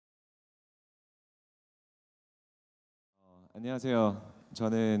안녕하세요.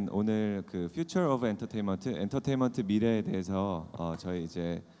 저는 오늘 그 Future of Entertainment, 엔터테인먼트 미래에 대해서 저희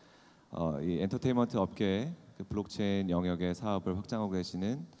이제 이 엔터테인먼트 업계의 그 블록체인 영역의 사업을 확장하고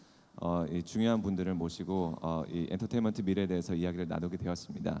계시는 이 중요한 분들을 모시고 이 엔터테인먼트 미래에 대해서 이야기를 나누게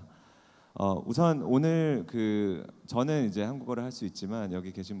되었습니다. 우선 오늘 그 저는 이제 한국어를 할 수 있지만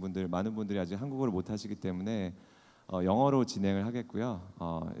여기 계신 분들 많은 분들이 아직 한국어를 못 하시기 때문에 영어로 진행을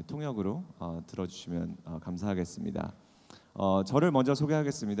하겠고요. 통역으로 들어주시면 감사하겠습니다. 저를 먼저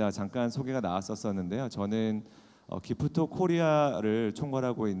소개하겠습니다. 잠깐 소개가 나왔었는데요. 저는 기프토 코리아를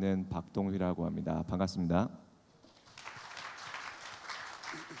총괄하고 있는 박동휘라고 합니다. 반갑습니다.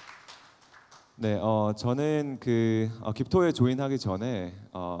 네, 저는 그 기프토에 조인하기 전에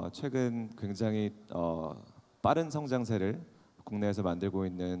최근 굉장히 빠른 성장세를 국내에서 만들고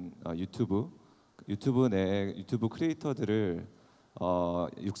있는 유튜브 내 유튜브 크리에이터들을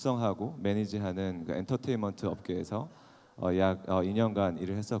육성하고 매니지하는 그 엔터테인먼트 업계에서 약 2년간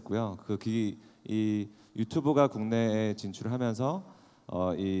일을 했었고요. 이 유튜브가 국내에 진출하면서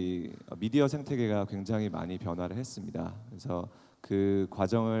이 미디어 생태계가 굉장히 많이 변화를 했습니다. 그래서 그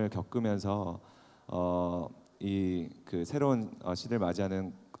과정을 겪으면서 이 그 새로운 시대를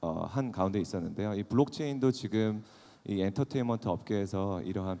맞이하는 한 가운데 있었는데요. 이 블록체인도 지금 이 엔터테인먼트 업계에서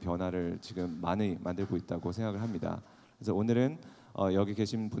이러한 변화를 지금 많이 만들고 있다고 생각을 합니다. 그래서 오늘은 여기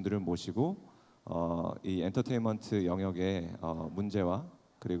계신 분들을 모시고 이 엔터테인먼트 영역의 문제와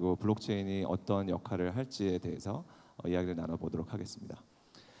그리고 블록체인이 어떤 역할을 할지에 대해서 이야기를 나눠보도록 하겠습니다.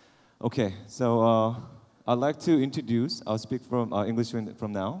 Okay, so I'd like to introduce. I'll speak from English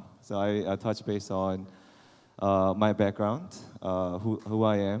from now. So I touch base on my background, who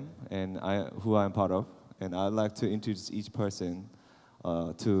I am, and who I'm part of, and I'd like to introduce each person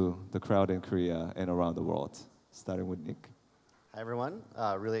to the crowd in Korea and around the world. Starting with Nick. Hi everyone,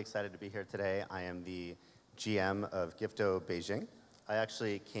 really excited to be here today. I am the GM of Gifto Beijing. I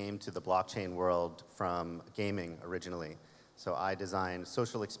actually came to the blockchain world from gaming originally. So I designed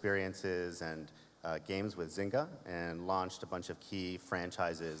social experiences and games with Zynga and launched a bunch of key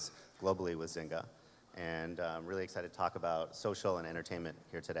franchises globally with Zynga. And I'm really excited to talk about social and entertainment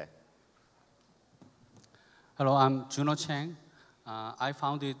here today. Hello, I'm Juno Chang. I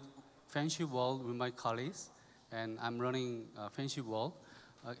founded Fanship.world with my colleagues. And I'm running Fanship.world.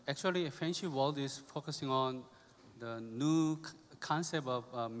 Actually, Fanship.world is focusing on the new concept of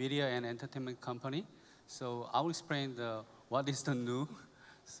media and entertainment company. So I will explain what is the new.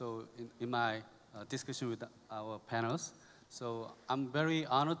 So in my discussion with our panels. So I'm very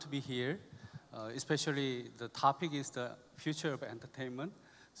honored to be here. Especially the topic is the future of entertainment.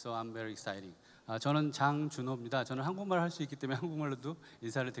 So I'm very excited. 저는 장준호입니다. 저는 한국말 할 수 있기 때문에 한국말로도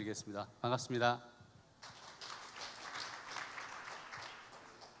인사를 드리겠습니다. 반갑습니다.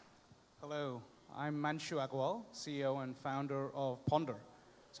 Hello, I'm Manshu Agarwal, CEO and founder of Ponder.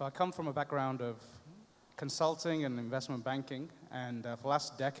 So I come from a background of consulting and investment banking, and for the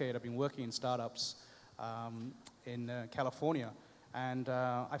last decade I've been working in startups in California. And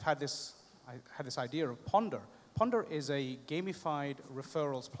I had this idea of Ponder. Ponder is a gamified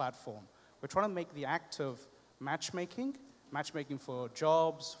referrals platform. We're trying to make the act of matchmaking for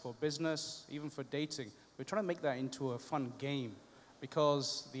jobs, for business, even for dating. We're trying to make that into a fun game,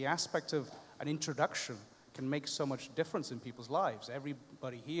 because the aspect of an introduction can make so much difference in people's lives.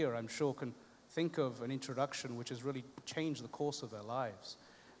 Everybody here, I'm sure, can think of an introduction which has really changed the course of their lives,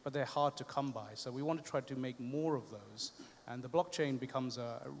 but they're hard to come by. So we want to try to make more of those, and the blockchain becomes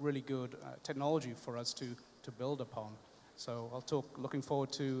a really good technology for us to build upon. So looking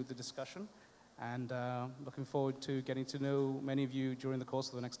forward to the discussion, and looking forward to getting to know many of you during the course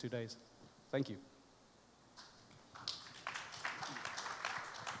of the next 2 days. Thank you.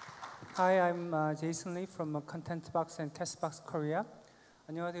 Hi, I'm Jason Lee from ContentBox and Castbox Korea.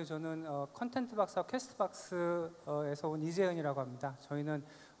 안녕하세요. 저는 컨텐츠박스와 캐스트박스에서 온 이재은이라고 합니다. 저희는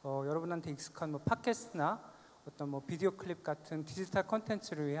여러분한테 익숙한 팟캐스트나 어떤 비디오 클립 같은 디지털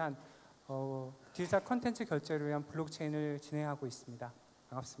컨텐츠를 위한 디지털 컨텐츠 결제를 위한 블록체인을 진행하고 있습니다.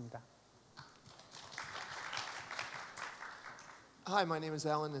 반갑습니다. Hi, my name is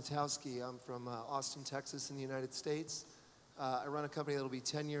Alan Knitowski. I'm from Austin, Texas in the United States. I run a company that will be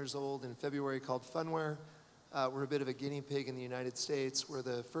 10 years old in February called Phunware. We're a bit of a guinea pig in the United States. We're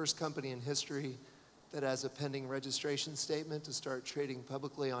the first company in history that has a pending registration statement to start trading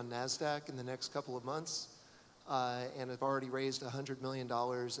publicly on NASDAQ in the next couple of months. And have already raised $100 million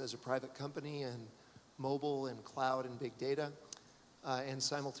as a private company in mobile and cloud and big data. And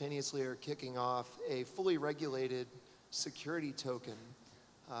simultaneously are kicking off a fully regulated security token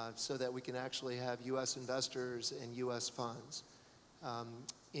so that we can actually have US investors and US funds.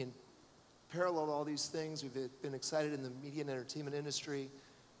 In parallel to all these things, we've been excited in the media and entertainment industry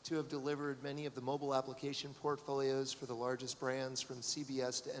to have delivered many of the mobile application portfolios for the largest brands from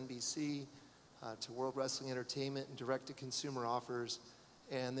CBS to NBC to World Wrestling Entertainment and direct-to-consumer offers.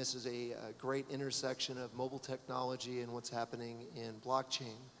 And this is a great intersection of mobile technology and what's happening in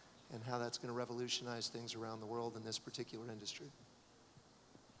blockchain and how that's going to revolutionize things around the world in this particular industry.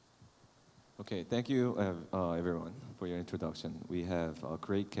 Okay, thank you everyone for your introduction. We have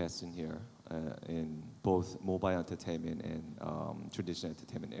great guests in here in both mobile entertainment and traditional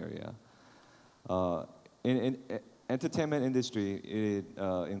entertainment area. In entertainment industry, it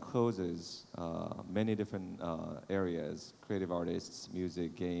encloses many different areas: creative artists,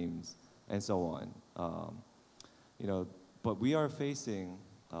 music, games, and so on. But we are facing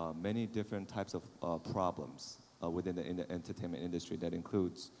many different types of problems within the entertainment industry that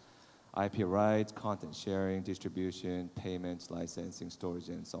includes IP rights, content sharing, distribution, payments, licensing, storage,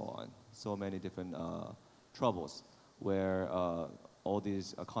 and so on. So many different troubles where all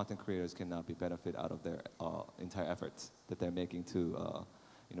these content creators cannot be benefit out of their entire efforts that they're making to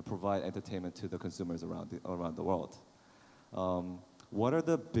provide entertainment to the consumers around the world. What are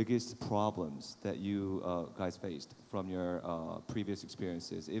the biggest problems that you guys faced from your previous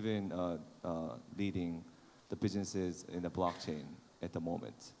experiences, even leading the businesses in the blockchain at the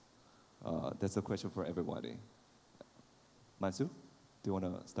moment? That's a question for everybody. Manshu, do you want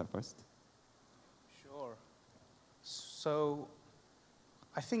to start first? Sure. So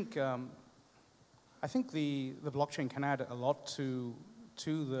I think the blockchain can add a lot to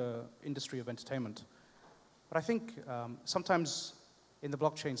the industry of entertainment. But I think sometimes in the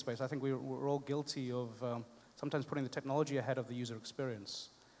blockchain space, I think we're all guilty of sometimes putting the technology ahead of the user experience.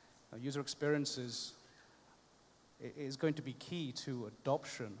 User experience is going to be key to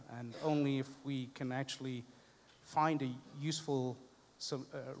adoption, and only if we can actually find a useful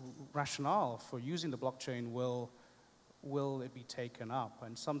rationale for using the blockchain will it be taken up.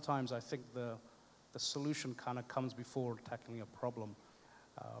 And sometimes I think the solution kind of comes before tackling a problem.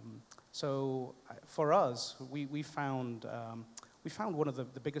 So for us, we found one of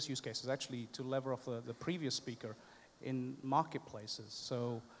the biggest use cases actually to lever off the previous speaker in marketplaces.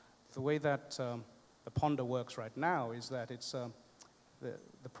 So the way that the Ponder works right now is that it's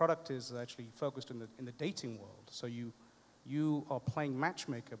the product is actually focused in the dating world. So you are playing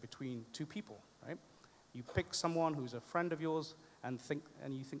matchmaker between two people, right? You pick someone who's a friend of yours and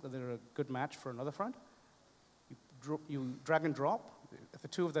you think that they're a good match for another friend. You drag and drop. If the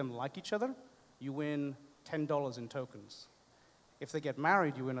two of them like each other, you win $10 in tokens. If they get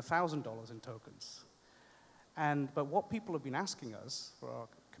married, you win $1,000 in tokens. But what people have been asking us for our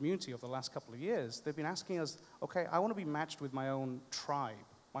community over the last couple of years, they've been asking us, okay, I want to be matched with my own tribe,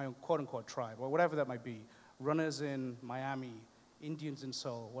 my own quote-unquote tribe, or whatever that might be. Runners in Miami, Indians in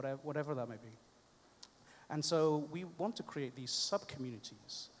Seoul, whatever that might be. And so we want to create these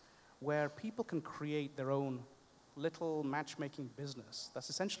sub-communities where people can create their own little matchmaking business. That's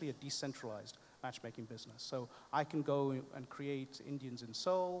essentially a decentralized matchmaking business. So I can go and create Indians in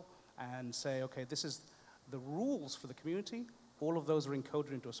Seoul and say, okay, this is the rules for the community. All of those are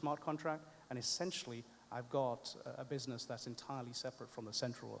encoded into a smart contract, and essentially I've got a business that's entirely separate from the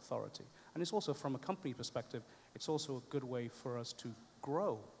central authority. And it's also, from a company perspective, it's also a good way for us to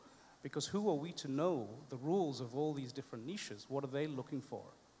grow, because who are we to know the rules of all these different niches? What are they looking for?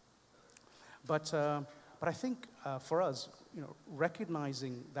 But I think for us,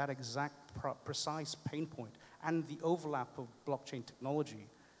 recognizing that exact precise pain point and the overlap of blockchain technology,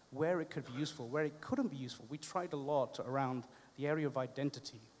 where it could be useful, where it couldn't be useful. We tried a lot around the area of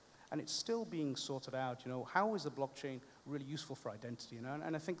identity, and it's still being sorted out. How is the blockchain really useful for identity?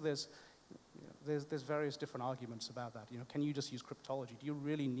 And I think there's various different arguments about that. Can you just use cryptology? Do you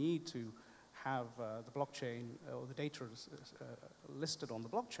really need to have the blockchain or the data listed on the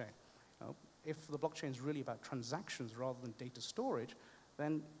blockchain? If the blockchain is really about transactions rather than data storage,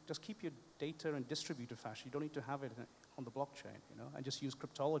 then just keep your data in distributed fashion. You don't need to have it on the blockchain, and just use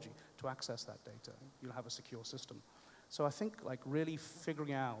cryptology to access that data. You'll have a secure system. So I think really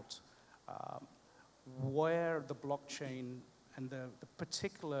figuring out where the blockchain and the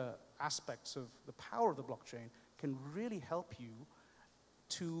particular aspects of the power of the blockchain can really help you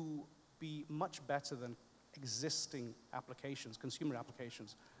to be much better than existing applications, consumer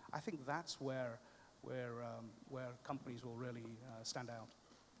applications. I think that's where companies will really stand out.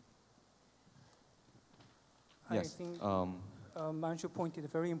 Yes. I think Manshu pointed a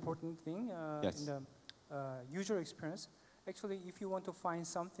very important thing Yes. in the user experience. Actually, if you want to find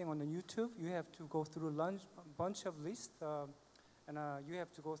something on the YouTube, you have to go through a bunch of lists, and you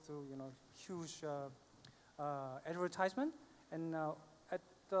have to go through huge advertisement. And at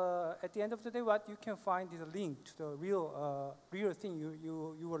at the end of the day, what you can find is a link to the real thing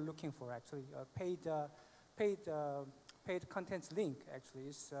you were looking for. Actually, paid contents link. Actually,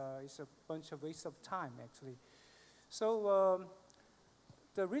 it's a bunch of waste of time. Actually, so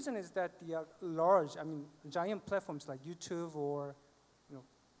the reason is that the giant platforms like YouTube or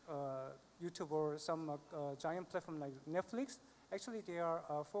some giant platform like Netflix. Actually, they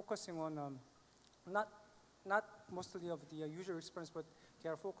are focusing on not mostly of the user experience, but they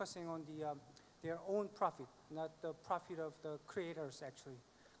are focusing on their own profit, not the profit of the creators. Actually,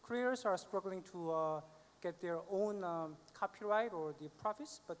 creators are struggling to get their own copyright or the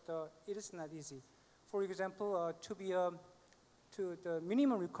profits, but it is not easy. For example, the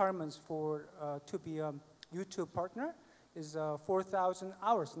minimum requirements for to be a YouTube partner is 4,000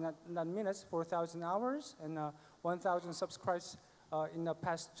 hours, not minutes, 4,000 hours, and 1,000 subscribers in the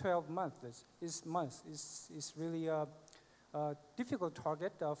past 12 months. Is really a difficult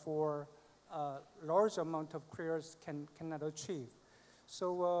target for a large amount of creators cannot achieve.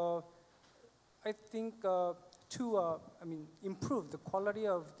 So I think to improve the quality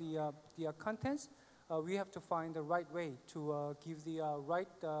of the contents, we have to find the right way to give the right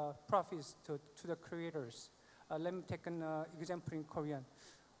profits to the creators. Let me take an example in Korean.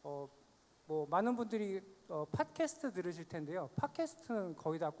 뭐 많은 분들이 팟캐스트 들으실 텐데요. 팟캐스트는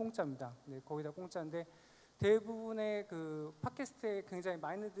거의 다 공짜입니다. 네, 거의 다 공짜인데 대부분의 그 팟캐스트에 굉장히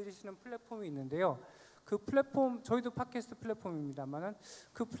많이 들으시는 플랫폼이 있는데요. 그 플랫폼 저희도 팟캐스트 플랫폼입니다만은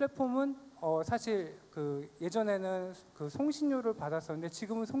그 플랫폼은 사실 그 예전에는 그 송신료를 받았었는데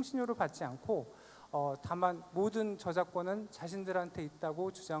지금은 송신료를 받지 않고 다만 모든 저작권은 자신들한테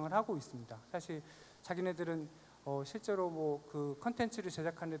있다고 주장을 하고 있습니다. 사실 자기네들은 실제로 뭐 그 컨텐츠를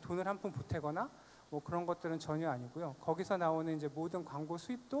제작하는데 돈을 한 푼 보태거나 뭐 그런 것들은 전혀 아니고요. 거기서 나오는 이제 모든 광고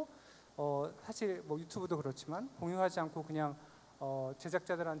수입도 사실 뭐 유튜브도 그렇지만 공유하지 않고 그냥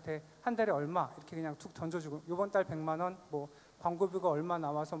제작자들한테 한 달에 얼마 이렇게 그냥 툭 던져주고 이번 달 100만 원, 뭐 광고비가 얼마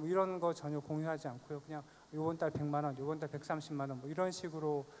나와서 뭐 이런 거 전혀 공유하지 않고요. 그냥 이번 달 100만 원, 이번 달 130만 원 뭐 이런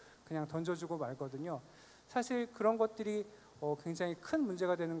식으로 그냥 던져주고 말거든요. 사실 그런 것들이 굉장히 큰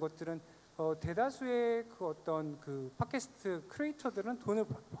문제가 되는 것들은 대다수의 그 어떤 그 팟캐스트 크리에이터들은 돈을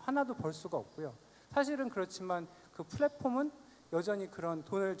하나도 벌 수가 없고요. 사실은 그렇지만 그 플랫폼은 여전히 그런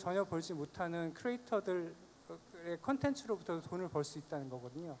돈을 전혀 벌지 못하는 크리에이터들의 컨텐츠로부터 돈을 벌 수 있다는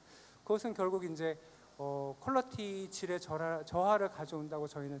거거든요. 그것은 결국 이제 퀄리티 질의 저하를 가져온다고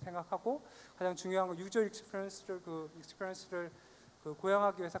저희는 생각하고 가장 중요한 건 유저 익스피리언스를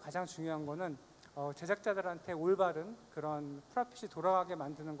고양하기 위해서 가장 중요한 거는 제작자들한테 올바른 그런 프로핏이 돌아가게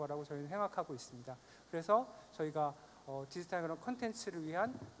만드는 거라고 저희는 생각하고 있습니다. 그래서 저희가 디지털 그런 콘텐츠를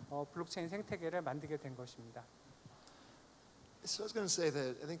위한 블록체인 생태계를 만들게 된 것입니다. So I was going to say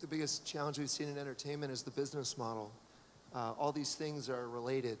that I think the biggest challenge we've seen in entertainment is the business model. All these things are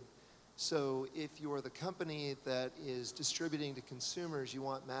related. So if you're the company that is distributing to consumers, you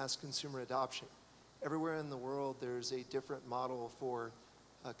want mass consumer adoption. Everywhere in the world, there's a different model for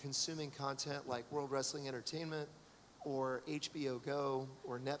consuming content like World Wrestling Entertainment or HBO Go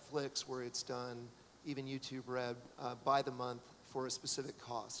or Netflix, where it's done, even YouTube Red, by the month for a specific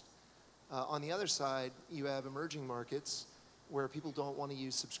cost. On the other side, you have emerging markets where people don't want to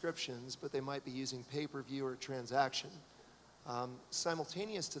use subscriptions, but they might be using pay-per-view or transaction.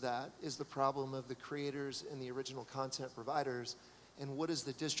 Simultaneous to that is the problem of the creators and the original content providers, and what is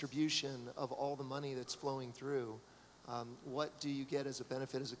the distribution of all the money that's flowing through? What do you get as a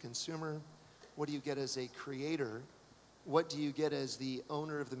benefit as a consumer? What do you get as a creator? What do you get as the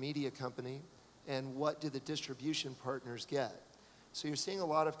owner of the media company? And what do the distribution partners get? So you're seeing a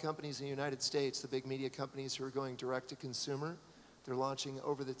lot of companies in the United States, the big media companies who are going direct to consumer. They're launching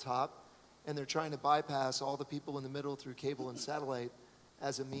over the top, and they're trying to bypass all the people in the middle through cable and satellite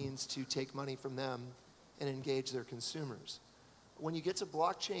as a means to take money from them and engage their consumers. When you get to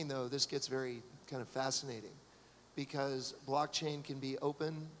blockchain, though, this gets very kind of fascinating, because blockchain can be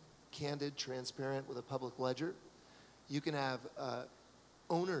open, candid, transparent with a public ledger. You can have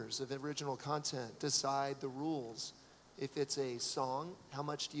owners of original content decide the rules. If it's a song, how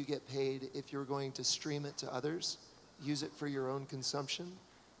much do you get paid if you're going to stream it to others, use it for your own consumption,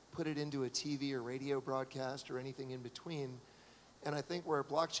 put it into a TV or radio broadcast or anything in between? And I think where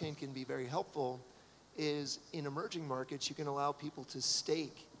blockchain can be very helpful is in emerging markets, you can allow people to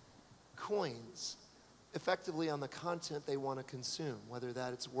stake coins effectively on the content they want to consume, whether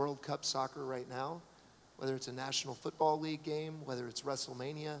that it's World Cup soccer right now, whether it's a National Football League game, whether it's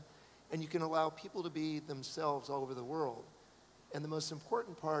WrestleMania, and you can allow people to be themselves all over the world. And the most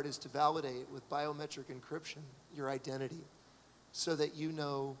important part is to validate with biometric encryption your identity so that you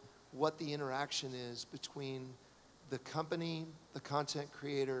know what the interaction is between the company, the content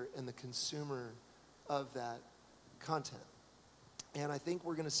creator, and the consumer of that content. And I think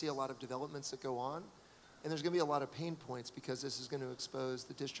we're going to see a lot of developments that go on, and there's going to be a lot of pain points because this is going to expose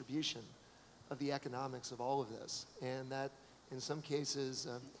the distribution of the economics of all of this. And that, in some cases,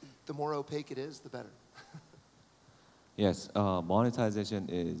 the more opaque it is, the better. Yes, monetization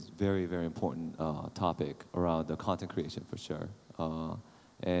is very, very important topic around the content creation for sure.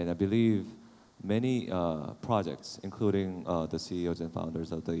 And I believe many projects, including the CEOs and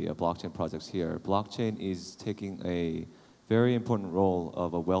founders of the blockchain projects here, blockchain is taking a very important role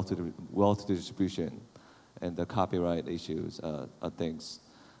of a wealth distribution and the copyright issues of things.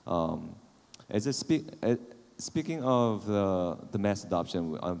 Speaking of the mass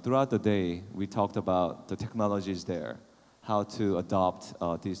adoption, throughout the day, we talked about the technologies there, how to adopt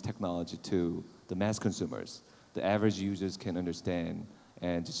these technology to the mass consumers. The average users can understand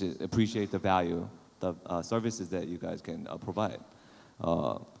and just appreciate the value, the services that you guys can provide.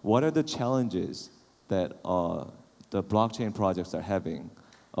 What are the challenges that the blockchain projects are having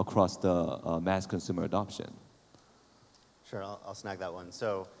across the mass consumer adoption? Sure, I'll snag that one.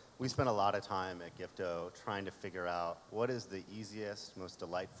 So we spent a lot of time at Gifto trying to figure out what is the easiest, most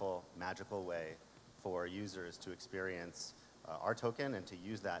delightful, magical way for users to experience our token and to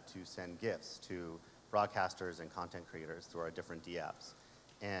use that to send gifts to broadcasters and content creators through our different DApps.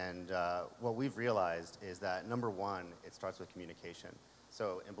 And what we've realized is that, number one, it starts with communication.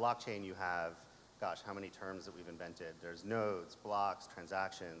 So in blockchain, you have, gosh, how many terms that we've invented? There's nodes, blocks,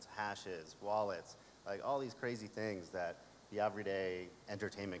 transactions, hashes, wallets, like all these crazy things that the everyday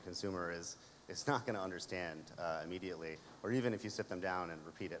entertainment consumer is not going to understand immediately, or even if you sit them down and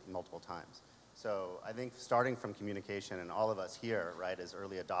repeat it multiple times. So I think starting from communication, and all of us here, right, as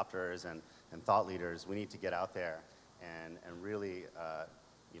early adopters and thought leaders, we need to get out there and really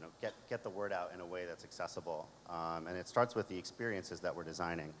get the word out in a way that's accessible. And it starts with the experiences that we're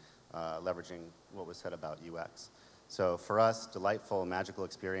designing, leveraging what was said about UX. So for us, delightful, magical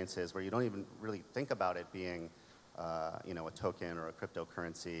experiences where you don't even really think about it being a token or a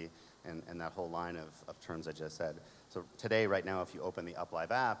cryptocurrency and that whole line of terms I just said. So today, right now, if you open the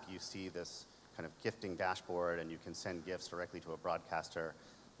UpLive app, you see this kind of gifting dashboard, and you can send gifts directly to a broadcaster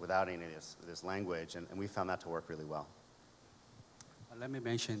without any of this language, and we found that to work really well. Let me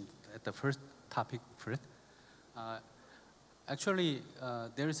mention the first topic first. Actually,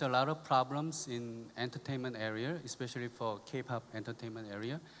 there is a lot of problems in entertainment area, especially for K-pop entertainment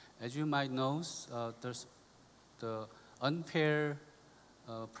area. As you might know, there's the unfair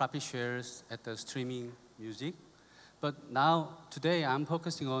profit shares at the streaming music. But now, today, I'm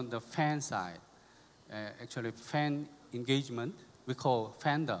focusing on the fan side. Actually, fan engagement, we call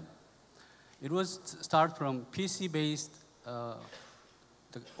fandom. It was start from PC-based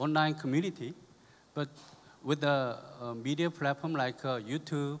the online community, but with the media platform like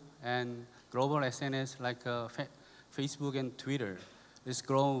YouTube and global SNS like Facebook and Twitter, it's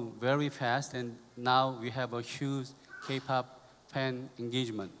grown very fast, and now we have a huge K-pop fan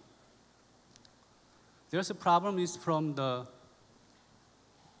engagement. There's a problem is from the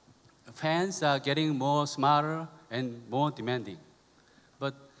fans are getting more smarter and more demanding,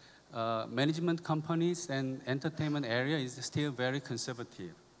 but management companies and entertainment area is still very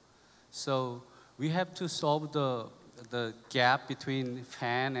conservative. So we have to solve the gap between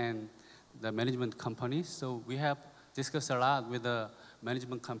fan and the management companies. So we have discussed a lot with the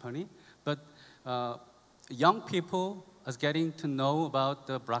management company, but young people are getting to know about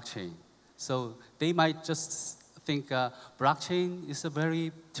the blockchain. So they might just think blockchain is a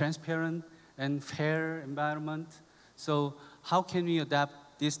very transparent and fair environment. So how can we adapt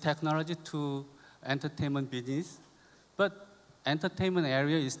this technology to entertainment business? But entertainment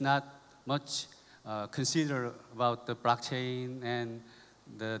area is not much considered about the blockchain and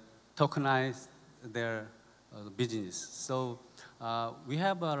the tokenize their business. So we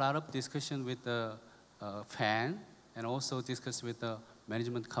have a lot of discussion with the fan and also discuss with the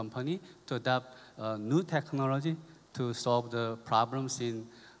management company to adopt new technology to solve the problems in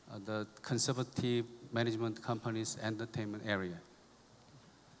the conservative management companies' entertainment area.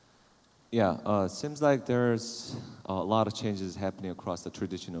 Yeah, seems like there's a lot of changes happening across the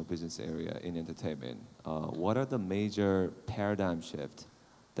traditional business area in entertainment. What are the major paradigm shifts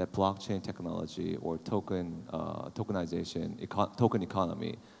that blockchain technology or tokenization, token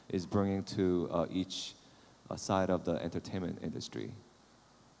economy is bringing to each side of the entertainment industry?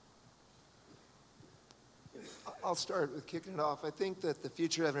 I'll start with kicking it off. I think that the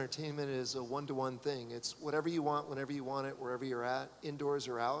future of entertainment is a one-to-one thing. It's whatever you want, whenever you want it, wherever you're at, indoors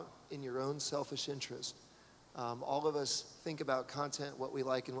or out, in your own selfish interest. All of us think about content, what we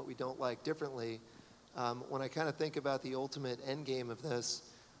like and what we don't like differently, When I kind of think about the ultimate end game of this,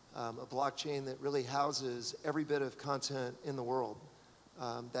 a blockchain that really houses every bit of content in the world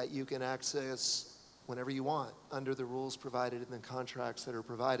that you can access whenever you want under the rules provided in the contracts that are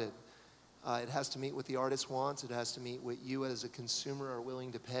provided. It has to meet what the artist wants, it has to meet what you as a consumer are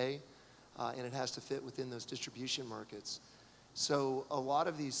willing to pay, and it has to fit within those distribution markets. So a lot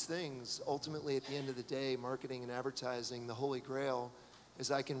of these things, ultimately at the end of the day, marketing and advertising, the holy grail,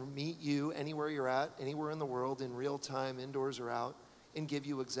 is I can meet you anywhere you're at, anywhere in the world, in real time, indoors or out, and give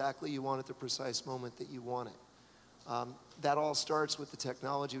you exactly you want at the precise moment that you want it. That all starts with the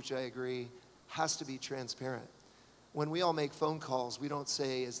technology, which I agree has to be transparent. When we all make phone calls, we don't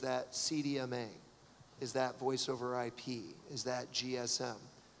say, is that CDMA? Is that voice over IP? Is that GSM?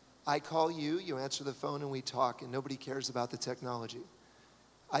 I call you, you answer the phone, and we talk, and nobody cares about the technology.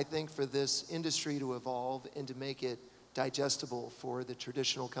 I think for this industry to evolve and to make it digestible for the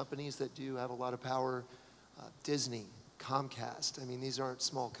traditional companies that do have a lot of power, Disney, Comcast, I mean, these aren't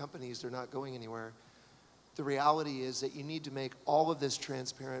small companies, they're not going anywhere. The reality is that you need to make all of this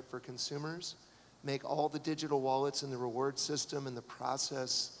transparent for consumers, make all the digital wallets and the reward system and the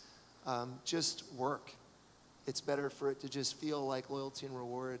process just work. It's better for it to just feel like loyalty and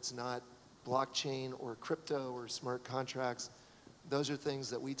rewards, not blockchain or crypto or smart contracts. Those are things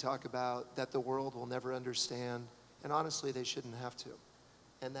that we talk about that the world will never understand, and honestly, they shouldn't have to.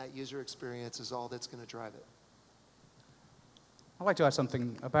 And that user experience is all that's going to drive it. I'd like to add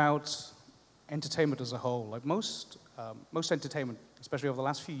something about entertainment as a whole. Like most entertainment, especially over the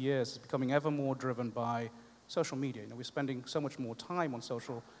last few years, is becoming ever more driven by social media. You know, we're spending so much more time on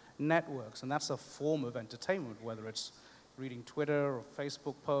social networks, and that's a form of entertainment, whether it's reading Twitter or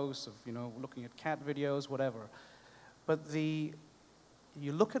Facebook posts, of, you know, looking at cat videos, whatever. But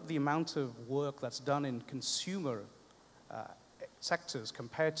you look at the amount of work that's done in consumer sectors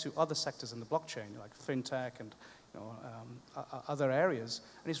compared to other sectors in the blockchain, like fintech and other areas,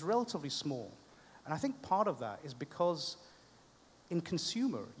 and it's relatively small. And I think part of that is because in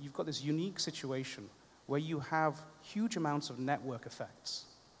consumer, you've got this unique situation where you have huge amounts of network effects.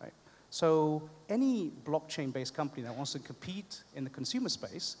 So any blockchain-based company that wants to compete in the consumer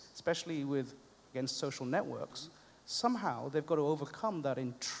space, especially against social networks, somehow they've got to overcome that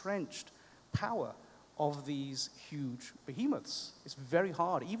entrenched power of these huge behemoths. It's very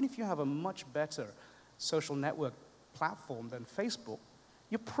hard. Even if you have a much better social network platform than Facebook,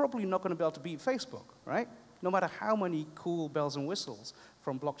 you're probably not going to be able to beat Facebook, right? No matter how many cool bells and whistles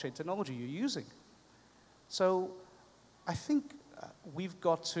from blockchain technology you're using. So I think we've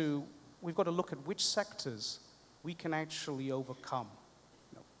got to look at which sectors we can actually overcome,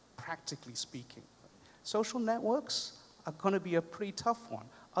 practically speaking. Social networks are going to be a pretty tough one.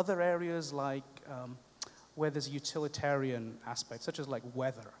 Other areas like where there's utilitarian aspects, such as like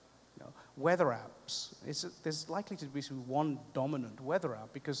weather, weather apps. There's likely to be one dominant weather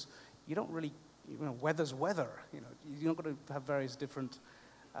app because you don't really, weather's weather. You're not going to have various different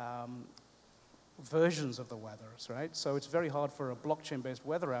versions of the weathers, right? So it's very hard for a blockchain-based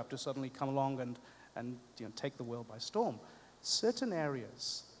weather app to suddenly come along and take the world by storm. Certain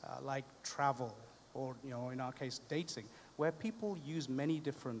areas like travel or in our case dating, where people use many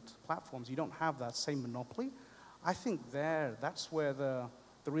different platforms, you don't have that same monopoly. I think that's where the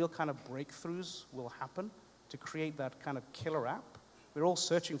real kind of breakthroughs will happen to create that kind of killer app. We're all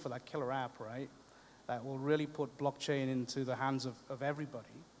searching for that killer app, right? That will really put blockchain into the hands of everybody.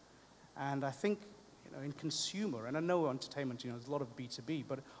 And I think, in consumer, and I know entertainment, there's a lot of B2B,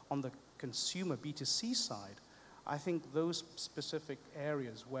 but on the consumer B2C side, I think those specific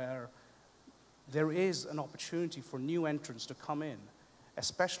areas where there is an opportunity for new entrants to come in,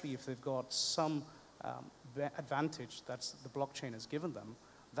 especially if they've got some advantage that the blockchain has given them,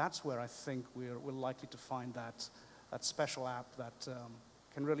 that's where I think we're likely to find that special app that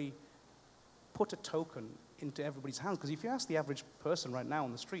can really put a token into everybody's hands. Because if you ask the average person right now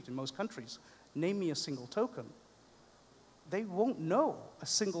on the street in most countries, name me a single token, they won't know a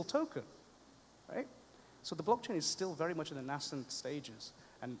single token, right? So the blockchain is still very much in the nascent stages.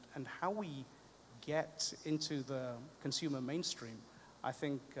 And how we get into the consumer mainstream, I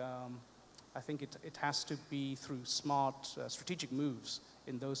think it has to be through smart, strategic moves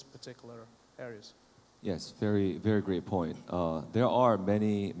in those particular areas. Yes, very, very great point. There are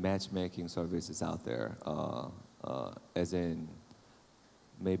many matchmaking services out there, as in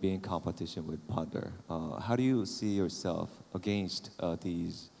maybe in competition with Ponder. How do you see yourself against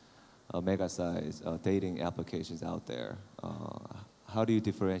these mega-size dating applications out there? How do you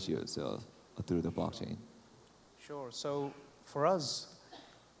differentiate yourself through the blockchain? Sure. So for us,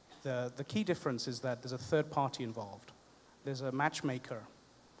 the key difference is that there's a third party involved. There's a matchmaker.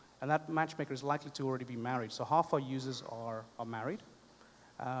 And that matchmaker is likely to already be married. So half our users are married.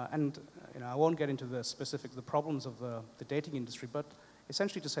 And I won't get into the specifics, the problems of the dating industry, but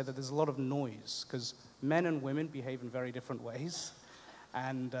essentially to say that there's a lot of noise, because men and women behave in very different ways.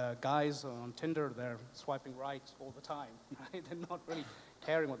 And guys on Tinder, they're swiping right all the time. Right? They're not really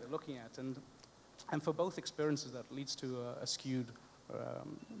caring what they're looking at. And for both experiences, that leads to a skewed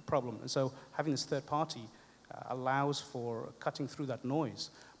problem. And so having this third party allows for cutting through that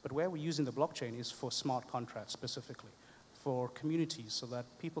noise. But where we're using the blockchain is for smart contracts specifically, for communities, so that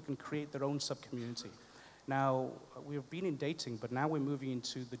people can create their own sub-community. Now, we've been in dating, but now we're moving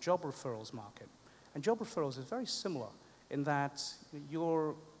into the job referrals market. And job referrals is very similar in that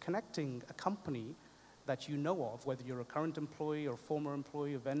you're connecting a company that you know of, whether you're a current employee or former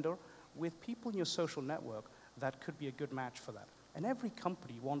employee or vendor, with people in your social network that could be a good match for that. And every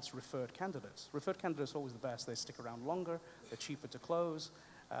company wants referred candidates. Referred candidates are always the best. They stick around longer, they're cheaper to close,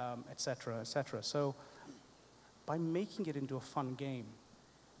 et cetera, et cetera. So by making it into a fun game,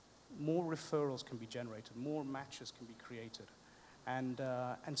 more referrals can be generated, more matches can be created. And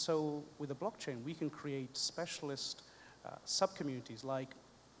so with the blockchain, we can create specialist sub-communities like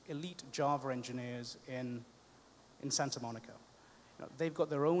elite Java engineers in Santa Monica. They've got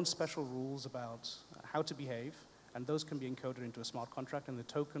their own special rules about how to behave, and those can be encoded into a smart contract, and the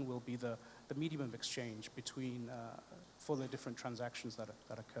token will be the medium of exchange between, for the different transactions that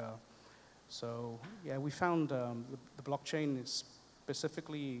occur. So yeah, we found the blockchain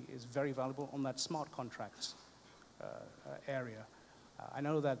specifically is very valuable on that smart contracts area. I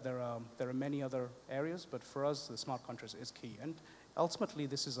know that there are many other areas, but for us, the smart contracts is key. And ultimately,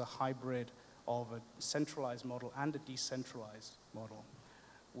 this is a hybrid of a centralized model and a decentralized model,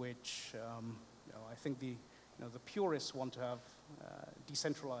 which I think the purists want to have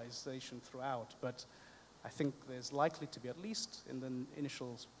decentralization throughout, but I think there's likely to be, at least in the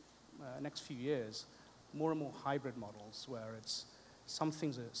initial next few years, more and more hybrid models where it's some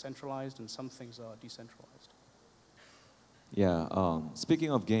things are centralized and some things are decentralized. Yeah,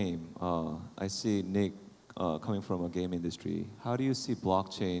 speaking of game, I see Nick coming from a game industry. How do you see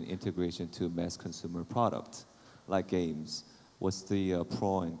blockchain integration to mass consumer products like games? What's the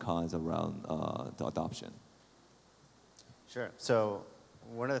pro and cons around the adoption? Sure. So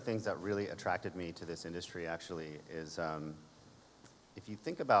one of the things that really attracted me to this industry actually is if you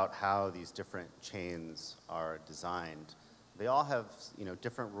think about how these different chains are designed, they all have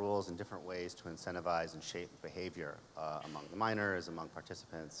different rules and different ways to incentivize and shape behavior among the miners, among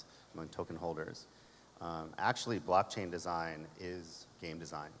participants, among token holders. Actually, blockchain design is game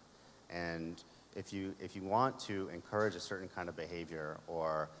design. And if you want to encourage a certain kind of behavior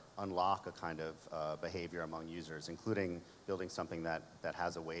or unlock a kind of behavior among users, including building something that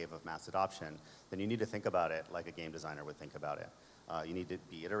has a wave of mass adoption, then you need to think about it like a game designer would think about it. You need to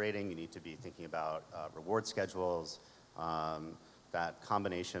be iterating, you need to be thinking about reward schedules, that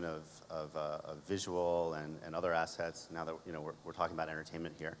combination of visual and other assets, now that we're talking about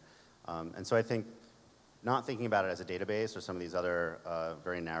entertainment here. And so I think not thinking about it as a database or some of these other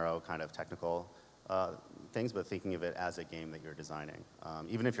very narrow kind of technical things, but thinking of it as a game that you're designing,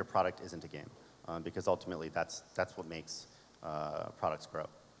 even if your product isn't a game, because ultimately that's what makes products grow.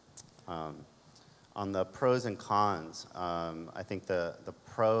 On the pros and cons, I think the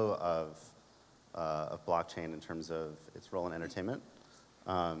pro of blockchain in terms of its role in entertainment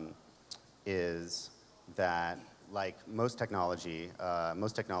is that, like most technology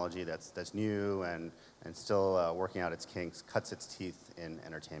that's new and still working out its kinks, cuts its teeth in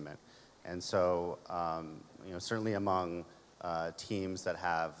entertainment. And so, certainly among teams that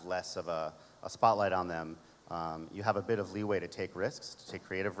have less of a spotlight on them, you have a bit of leeway to take risks, to take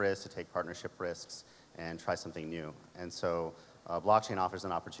creative risks, to take partnership risks, and try something new. And so blockchain offers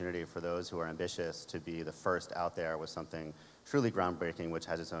an opportunity for those who are ambitious to be the first out there with something truly groundbreaking, which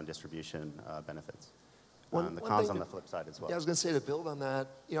has its own distribution benefits. The cons on the flip side as well. Yeah, I was going to say, to build on that,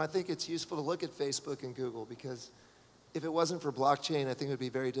 I think it's useful to look at Facebook and Google, because if it wasn't for blockchain, I think it would be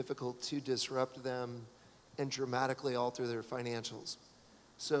very difficult to disrupt them and dramatically alter their financials.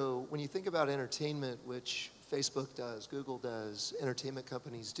 So when you think about entertainment, which Facebook does, Google does, entertainment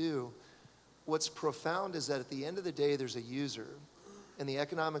companies do, what's profound is that at the end of the day, there's a user, and the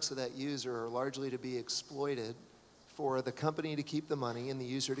economics of that user are largely to be exploited for the company to keep the money and the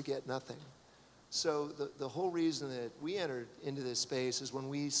user to get nothing. So the whole reason that we entered into this space is when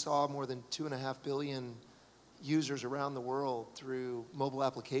we saw more than 2.5 billion users around the world through mobile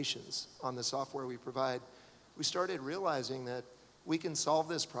applications on the software we provide, we started realizing that we can solve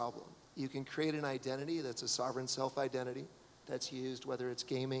this problem. You can create an identity that's a sovereign self-identity that's used, whether it's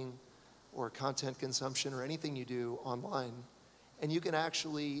gaming or content consumption or anything you do online. And you can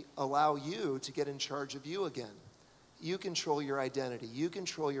actually allow you to get in charge of you again. You control your identity. You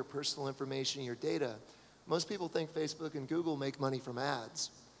control your personal information, your data. Most people think Facebook and Google make money from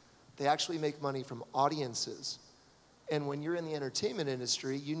ads. They actually make money from audiences. And when you're in the entertainment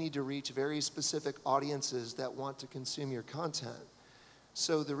industry, you need to reach very specific audiences that want to consume your content.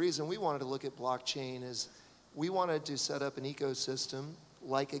 So the reason we wanted to look at blockchain is we wanted to set up an ecosystem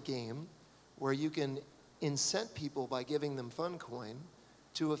like a game where you can incent people by giving them Phuncoin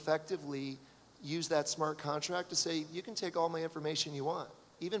to effectively use that smart contract to say, you can take all my information you want,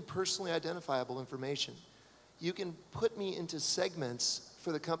 even personally identifiable information. You can put me into segments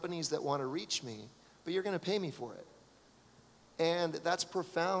for the companies that want to reach me, but you're going to pay me for it. And that's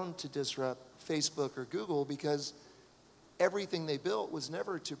profound to disrupt Facebook or Google because everything they built was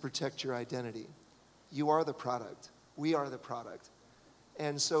never to protect your identity. You are the product. We are the product.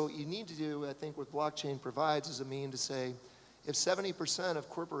 And so you need to do, I think what blockchain provides is a mean to say, if 70% of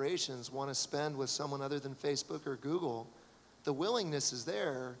corporations want to spend with someone other than Facebook or Google, the willingness is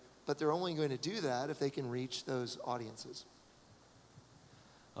there, but they're only going to do that if they can reach those audiences.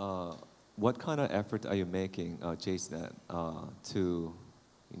 What kind of effort are you making, Jason, to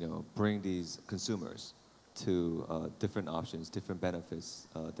bring these consumers to different options, different benefits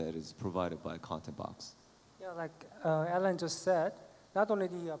that is provided by Content Box? Yeah, like Alan just said, not only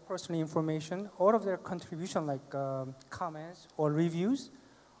the personal information, all of their contribution like comments or reviews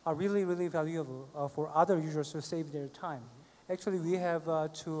are really, really valuable for other users to save their time. Actually, we have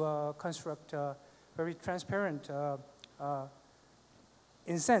to construct a very transparent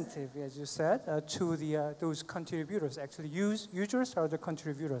incentive, as you said, to those contributors. Actually, users are the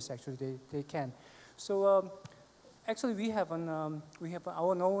contributors. Actually, they can. So actually, we have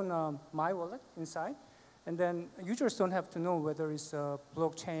our own My Wallet inside, and then users don't have to know whether it's a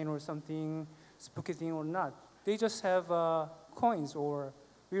blockchain or something spooky thing or not. They just have coins or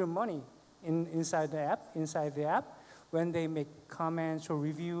real money inside the app. When they make comments or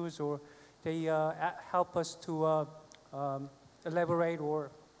reviews, or they help us to elaborate or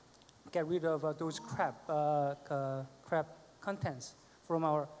get rid of those crap contents from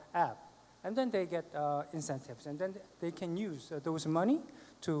our app. And then they get incentives, and then they can use those money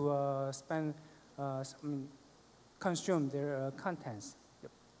to consume their contents.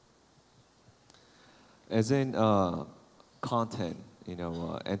 Yep. As in content,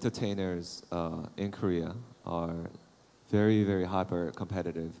 entertainers in Korea are very, very hyper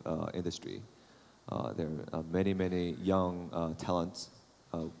competitive industry. There are many, many young talents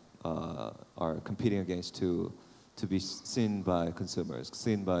are competing against to be seen by consumers,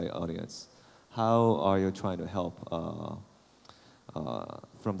 seen by audience. How are you trying to help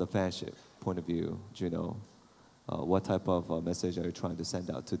from the fanship point of view, Juno? What type of message are you trying to send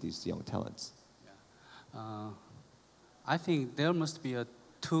out to these young talents? Yeah. I think there must be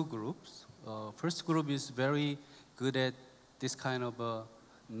two groups. First group is very good at this kind of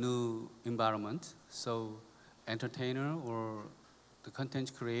new environment. So entertainer or the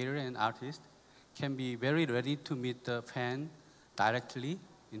content creator and artist can be very ready to meet the fan directly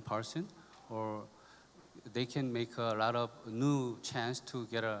in person, or they can make a lot of new chance to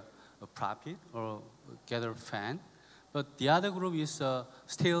get a profit or get a fan. But the other group is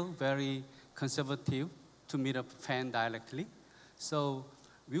still very conservative to meet a fan directly. So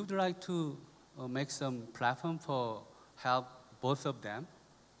we would like to make some platform for help both of them.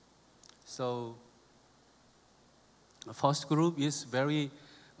 So the first group is very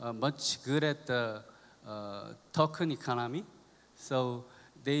much good at the token economy. So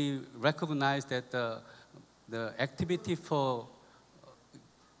they recognize that the activity for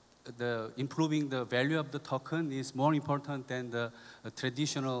the improving the value of the token is more important than the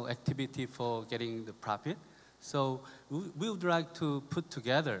traditional activity for getting the profit. So we would like to put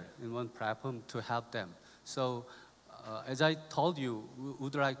together in one platform to help them. So as I told you, we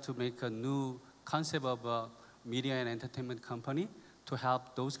would like to make a new concept of a media and entertainment company to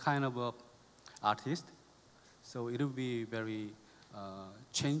help those kind of artists. So it will be very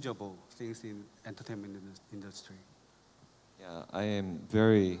changeable things in entertainment industry. Yeah, I am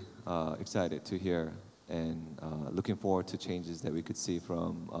very excited to hear and looking forward to changes that we could see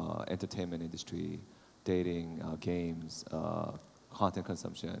from entertainment industry, dating, games, content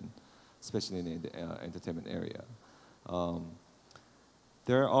consumption, especially in the entertainment area.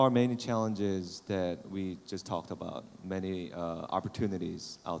 There are many challenges that we just talked about, many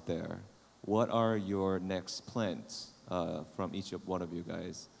opportunities out there. What are your next plans from each of one of you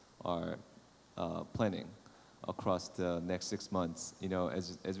guys are planning across the next 6 months?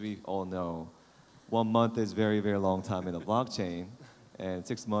 As we all know, 1 month is very, very long time in the blockchain. and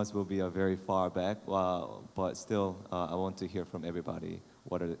 6 months will be a very far back. But still, I want to hear from everybody.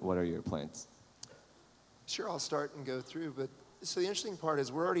 What are your plans? Sure, I'll start and go through. But so the interesting part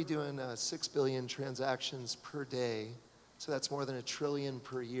is we're already doing 6 billion transactions per day. So that's more than 1 trillion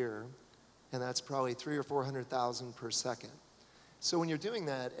per year. And that's probably 300,000 or 400,000 per second. So when you're doing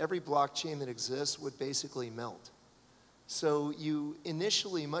that, every blockchain that exists would basically melt. So you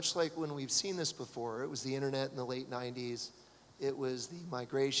initially, much like when we've seen this before, it was the internet in the late 90s, it was the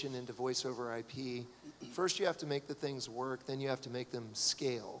migration into voice over IP. First you have to make the things work, then you have to make them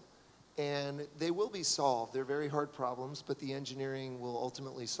scale. And they will be solved. They're very hard problems, but the engineering will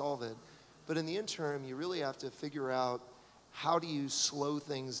ultimately solve it. But in the interim, you really have to figure out how do you slow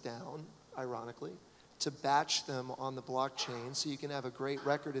things down, ironically, to batch them on the blockchain so you can have a great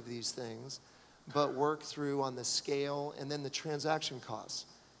record of these things, but work through on the scale and then the transaction costs.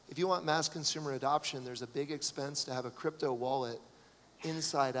 If you want mass consumer adoption, there's a big expense to have a crypto wallet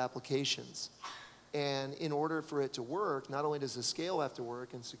inside applications. And in order for it to work, not only does the scale have to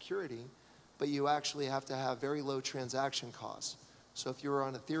work and security, but you actually have to have very low transaction costs. So if you were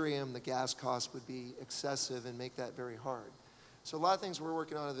on Ethereum, the gas cost would be excessive and make that very hard. So a lot of things we're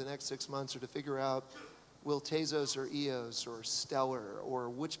working on in the next 6 months are to figure out, will Tezos or EOS or Stellar, or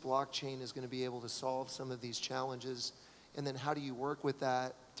which blockchain is going to be able to solve some of these challenges, and then how do you work with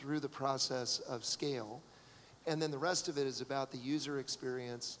that through the process of scale. And then the rest of it is about the user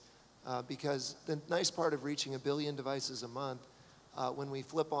experience, because the nice part of reaching 1 billion devices a month, when we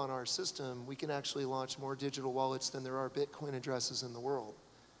flip on our system, we can actually launch more digital wallets than there are Bitcoin addresses in the world.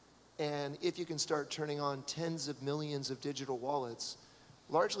 And if you can start turning on tens of millions of digital wallets,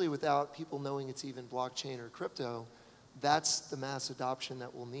 largely without people knowing it's even blockchain or crypto, that's the mass adoption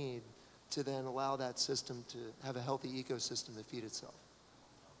that we'll need to then allow that system to have a healthy ecosystem to feed itself.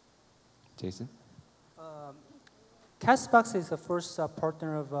 Jason? Castbox is the first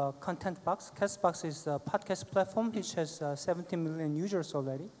partner of ContentBox. Castbox is a podcast platform which has 17 million users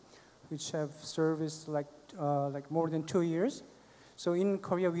already, which have serviced like more than 2 years. So in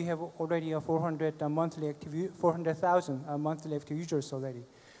Korea, we have already 400,000 monthly active users already.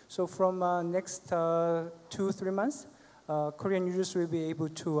 So from next 2-3 months, Korean users will be able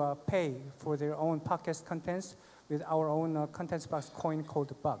to pay for their own podcast contents with our own ContentBox coin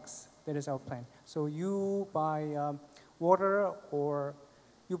called Bucks. That is our plan. So you buy water, or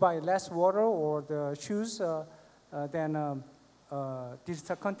you buy less water or the shoes than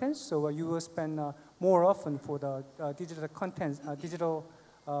digital content. So you will spend more often for the digital content,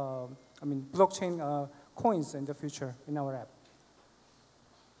 blockchain coins in the future in our app.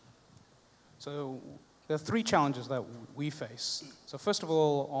 So there are 3 challenges that we face. So first of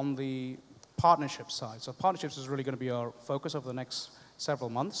all, on the partnership side. So partnerships is really going to be our focus over the next several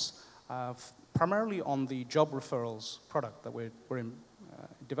months, primarily on the job referrals product that we're in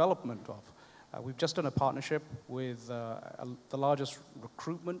development of. We've just done a partnership with the largest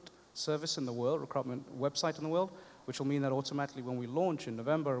recruitment service in the world, recruitment website in the world, which will mean that automatically when we launch in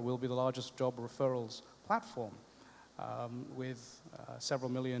November, we'll be the largest job referrals platform with several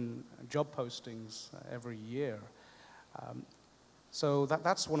million job postings every year. So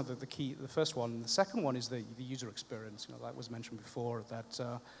that's one of the key, the first one. The second one is the user experience. You know, that was mentioned before,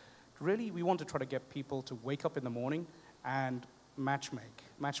 that really we want to try to get people to wake up in the morning and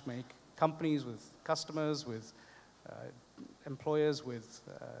matchmake companies with customers, with employers, with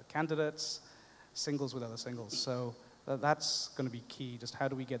candidates, singles with other singles. So that's going to be key. Just how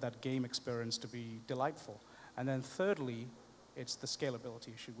do we get that game experience to be delightful? And then thirdly, it's the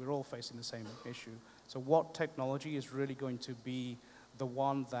scalability issue. We're all facing the same issue. So what technology is really going to be the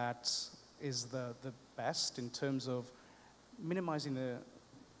one that is the best in terms of minimizing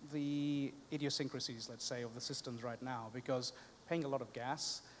the idiosyncrasies, let's say, of the systems right now? Because paying a lot of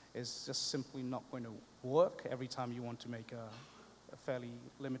gas is just simply not going to work every time you want to make a fairly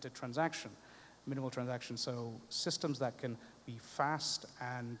limited transaction, minimal transaction. So systems that can be fast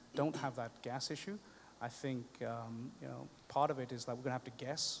and don't have that gas issue, I think part of it is that we're going to have to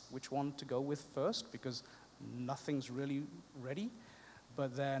guess which one to go with first, because nothing's really ready.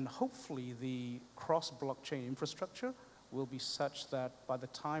 But then hopefully the cross-blockchain infrastructure will be such that by the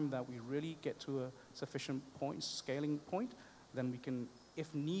time that we really get to a sufficient point, scaling point, then we can,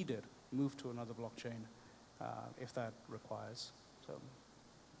 if needed, move to another blockchain if that requires. So.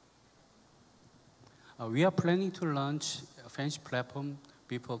 We are planning to launch a Fanship platform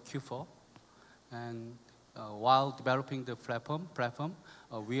before Q4. And while developing the platform,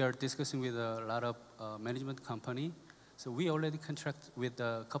 we are discussing with a lot of management company. So we already contract with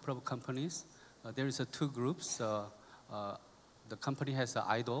a couple of companies. There is 2 groups. The company has an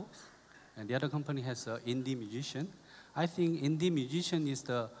idol, and the other company has an indie musician. I think indie musician is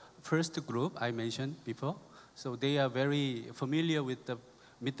the first group I mentioned before. So they are very familiar with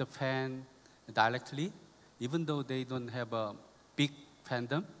the fan directly, even though they don't have a big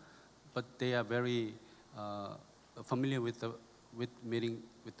fandom, but they are very familiar with meeting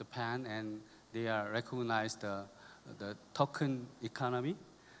with the fan, and they are recognize the token economy.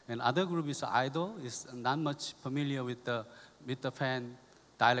 And other group is idol, is not much familiar with the fan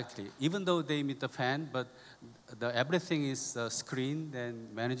directly, even though they meet the fan, but everything is screened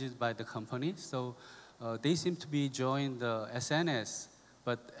and managed by the company. So they seem to be joined the SNS,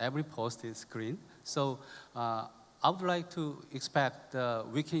 but every post is screened. So I would like to expect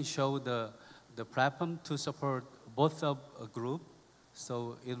we can show the platform to support both of a group,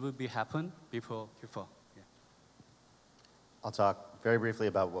 so it will be happen before. Yeah. I'll talk very briefly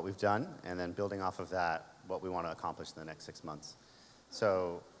about what we've done, and then building off of that, what we want to accomplish in the next 6 months.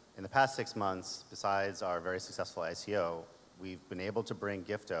 So in the past 6 months, besides our very successful ICO, we've been able to bring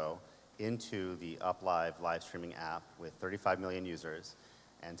Gifto into the UpLive live streaming app with 35 million users.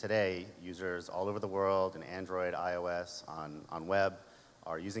 And today, users all over the world in Android, iOS, on web,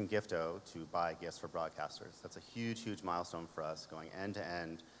 are using Gifto to buy gifts for broadcasters. That's a huge, huge milestone for us, going end to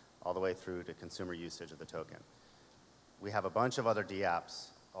end, all the way through to consumer usage of the token. We have a bunch of other dApps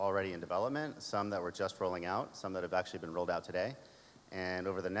already in development, some that we're just rolling out, some that have actually been rolled out today. And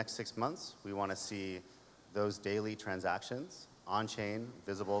over the next 6 months, we want to see those daily transactions on-chain,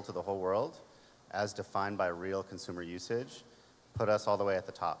 visible to the whole world, as defined by real consumer usage, put us all the way at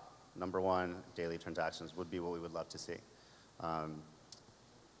the top. #1, daily transactions would be what we would love to see.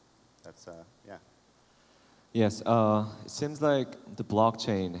 Yeah. Yes, it seems like the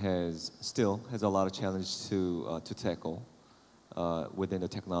blockchain still has a lot of challenge to tackle within the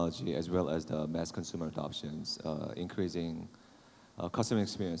technology, as well as the mass consumer adoptions, increasing customer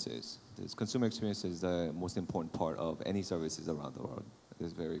experiences. This consumer experience is the most important part of any services around the world. It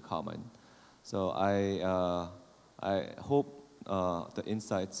is very common. So I hope the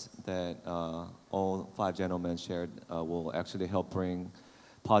insights that all 5 gentlemen shared will actually help bring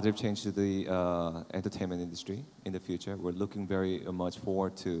positive change to the entertainment industry in the future. We're looking very much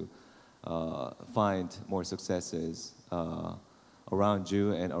forward to find more successes around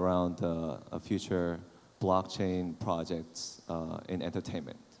Ju and around future blockchain projects in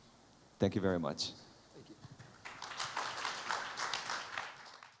entertainment. Thank you very much.